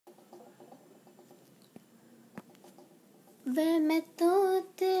वे मैं तो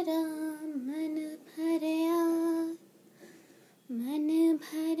तेरा मन भरया, मन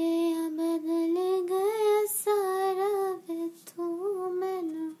भरया बदल गया सारा। वे तू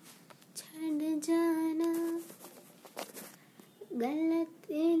मैनू छड़ जाना, गलत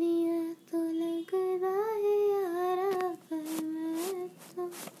तेरिया तो लगदा है यारा। पर मैं तो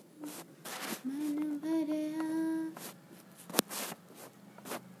मन भरया,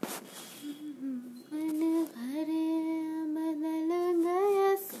 मन भरया बदल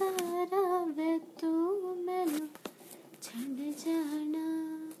गया सारा। वे तू मैनू छड़ जाना,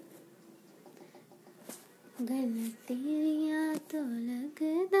 गलत तेरिया तो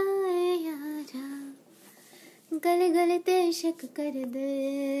लगदा है यारा। गल गल ते शक कर दे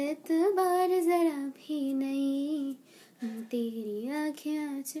एतबार जरा भी नहीं, तेरी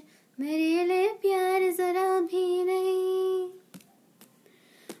आँखियाँ च मेरे लिए प्यार जरा भी नहीं।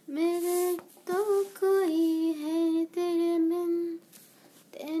 मेरे तो कोई है तेरे बिन,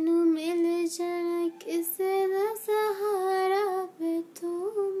 तेनू मिल जाना किसे दा सहारा। वे तू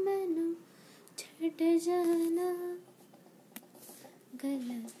मैनू छड़ जाना,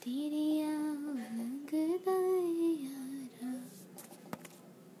 गला तेरिया लगदा है यारा।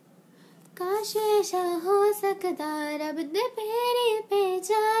 काश ऐसा हो सकदा रब दे पैरी पे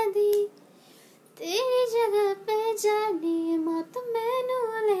जादी, तेरी जगह पे जानी मौत मैनू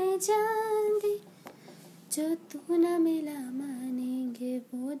ले जांदी। जो तू ना मिला मानेंगे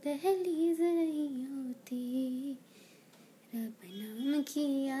वो दहलीज नहीं होती। रब नाम की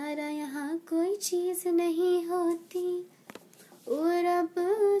यारा यहाँ कोई चीज नहीं होती। और अब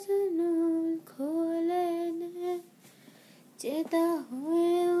जनून खोले ने चेता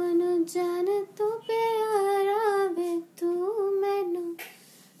होए उन जान तू प्यारा। वे तू मैनू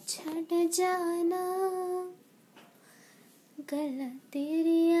छड़ जाना, गला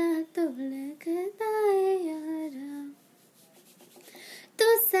तेरिया तो लगदा है यारा। तू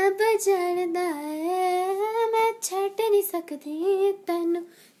सब जानदा है मैं छड़ नहीं सकदी तैनू,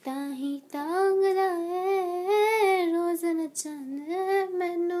 ताही तांगदा है रोज नचाना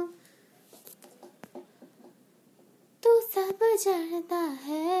मैनू। तू सब जानदा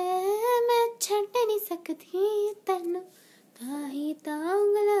है मैं छड़ नहीं सकदी तैनू, ताही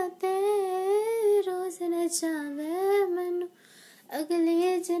तांगदा ते रोज नचावे मैनू।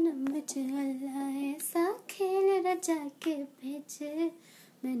 अगले जन्म विच अल्लाह ऐसा खेल रचा के भेजे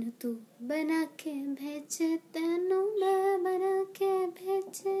मैनू, तू बना के भेजे तैनू मैं बना के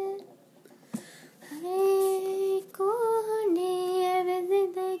भेजे। हाय कोहनी है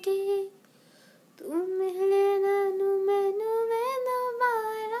जिंदगी तू मिले नानू मैनू मैं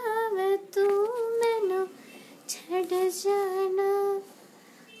दोबारा। वे तू मैनू छड़ जाना,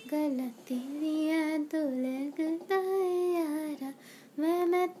 गलत तेरिया तो लगदा है यारा।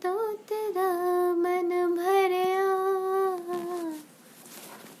 मैं तो तेरा मन